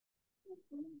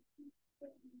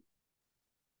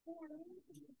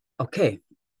Okay,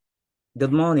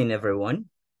 good morning, everyone.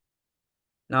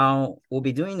 Now, we'll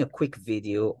be doing a quick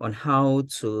video on how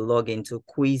to log into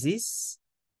Quizizz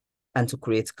and to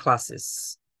create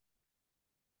classes.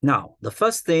 Now, the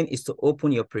first thing is to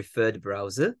open your preferred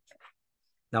browser.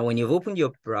 Now, when you've opened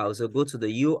your browser, go to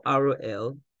the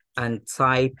URL and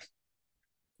type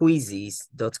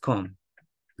quizizz.com.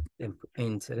 Then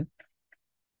enter.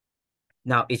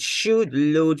 Now, it should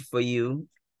load for you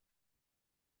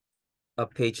a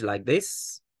page like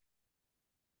this.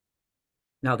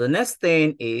 Now, the next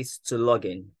thing is to log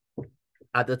in.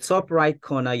 At the top right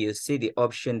corner, you see the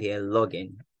option here,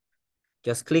 login.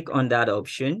 Just click on that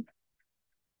option.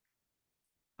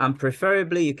 And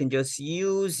preferably, you can just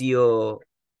use your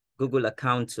Google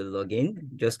account to log in.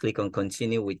 Just click on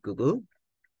continue with Google.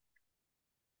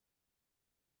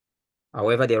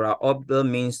 However, there are other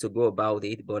means to go about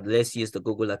it, but let's use the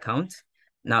Google account.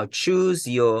 Now choose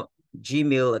your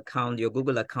Gmail account, your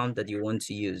Google account that you want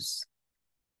to use.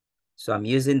 So I'm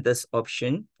using this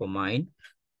option for mine.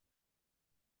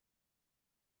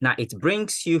 Now it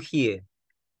brings you here.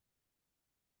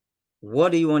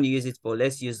 What do you want to use it for?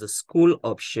 Let's use the school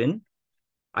option.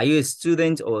 Are you a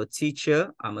student or a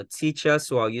teacher? I'm a teacher,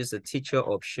 so I'll use the teacher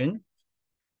option.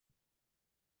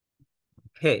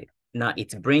 Okay, now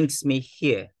it brings me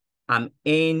here. I'm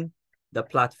in the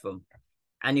platform.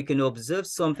 And you can observe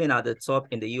something at the top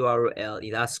in the URL.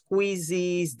 It has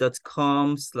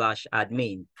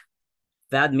quizizz.com/admin.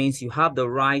 That means you have the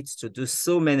right to do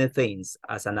so many things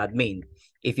as an admin.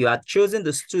 If you had chosen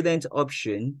the student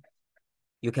option,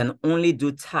 you can only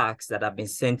do tasks that have been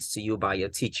sent to you by your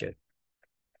teacher.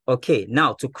 Okay,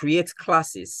 now to create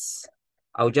classes,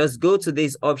 I'll just go to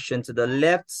this option to the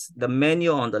left, the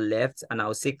menu on the left, and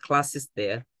I'll see classes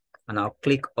there, and I'll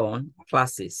click on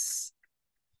classes.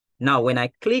 Now, when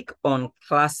I click on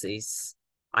classes,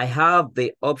 I have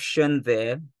the option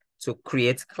there to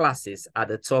create classes at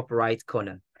the top right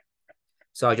corner.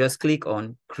 So I'll just click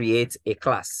on create a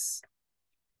class.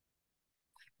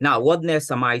 Now, what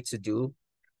next am I to do?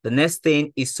 The next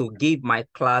thing is to give my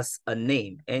class a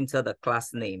name, enter the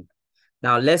class name.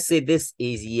 Now, let's say this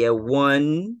is year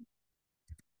one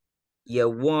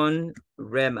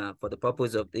REMA for the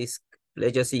purpose of this.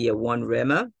 Let's just say year one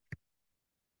REMA.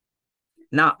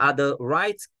 Now, at the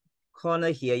right corner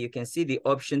here, you can see the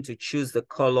option to choose the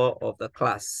color of the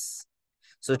class.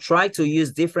 So try to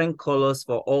use different colors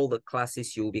for all the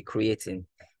classes you'll be creating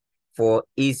for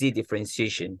easy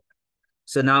differentiation.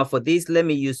 So now for this, let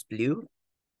me use blue.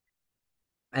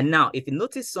 And now, if you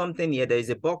notice something here, there is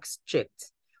a box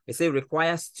checked. It says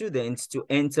require students to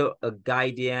enter a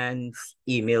guardian's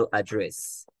email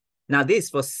address. Now, this is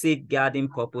for safeguarding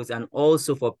purpose and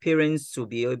also for parents to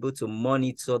be able to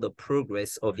monitor the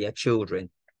progress of their children.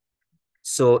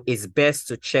 So it's best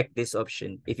to check this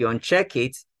option. If you uncheck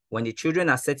it, when the children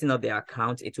are setting up their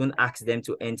account, it won't ask them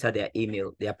to enter their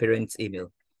email, their parents'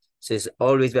 email. So it's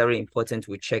always very important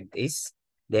we check this.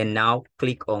 Then now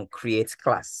click on create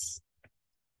class.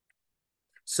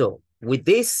 So with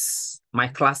this, my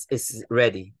class is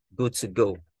ready, good to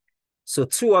go. So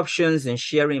two options in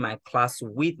sharing my class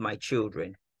with my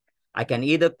children. I can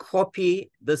either copy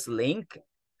this link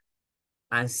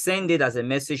and send it as a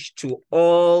message to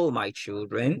all my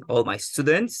children, all my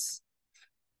students,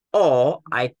 or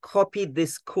I copy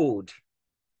this code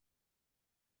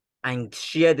and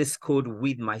share this code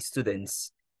with my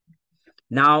students.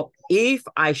 Now, if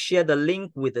I share the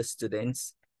link with the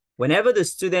students, whenever the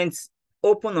students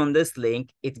open on this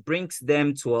link, it brings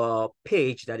them to a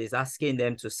page that is asking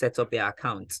them to set up their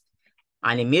account.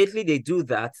 And immediately they do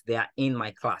that, they are in my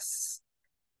class.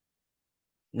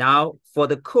 Now, for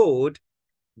the code,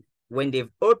 when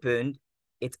they've opened,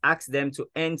 it asks them to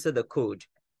enter the code.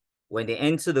 When they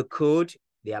enter the code,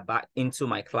 they are back into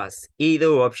my class. Either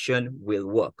option will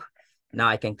work. Now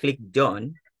I can click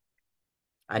done.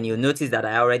 And you'll notice that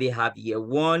I already have year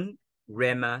one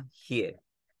REMA here.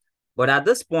 But at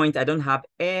this point, I don't have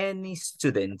any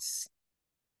students.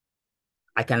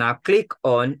 I can now click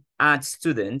on add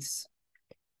students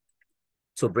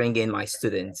to bring in my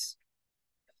students.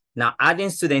 Now, adding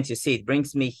students, you see, it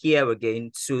brings me here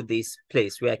again to this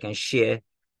place where I can share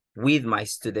with my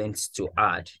students to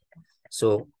add.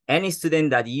 So any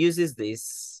student that uses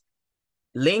this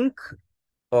link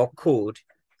or code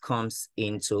comes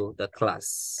into the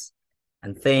class.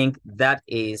 And think that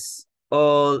is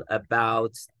all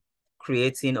about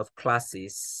creating of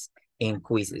classes in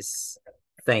Quizizz.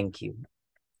 Thank you.